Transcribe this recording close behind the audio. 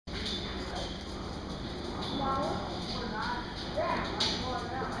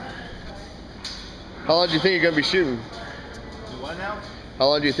How long do you think you're gonna be shooting? Do what now? How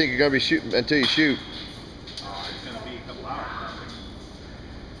long do you think you're gonna be shooting until you shoot? Oh, it's gonna be a couple hours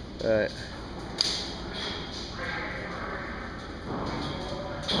probably. All right.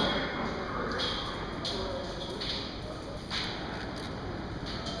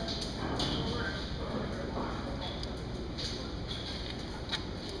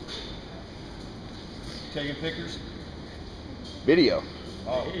 Taking pictures? Video.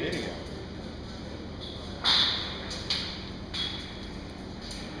 Oh, video.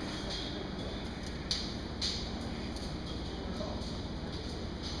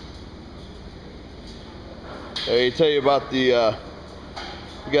 They tell you about the,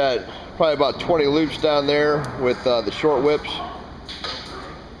 we got probably about 20 loops down there with the short whips.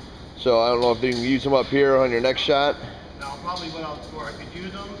 So I don't know if you can use them up here on your next shot. No, probably where I could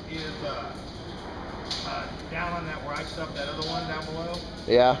use them is down on that where I stuffed that other one down below.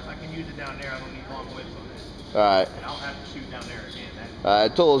 Yeah. I can use it down there. I don't need long whips on it. Alright. And I'll have to shoot down there again. I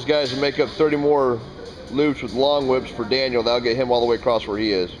told those guys to make up 30 more loops with long whips for Daniel. That'll get him all the way across where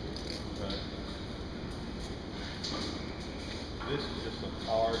he is. Okay. This is just some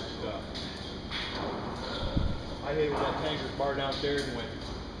hard stuff. I hit it with that tanker's bar downstairs and went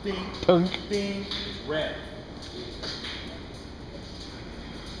ding, Punk. ding, it's red.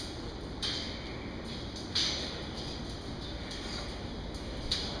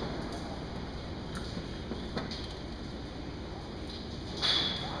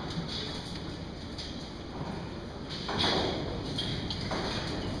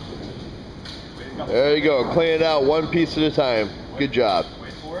 There you go. Clean it out one piece at a time. Good job.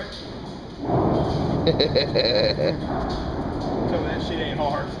 Wait for it. Tell me that shit ain't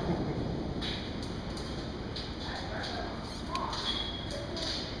hard.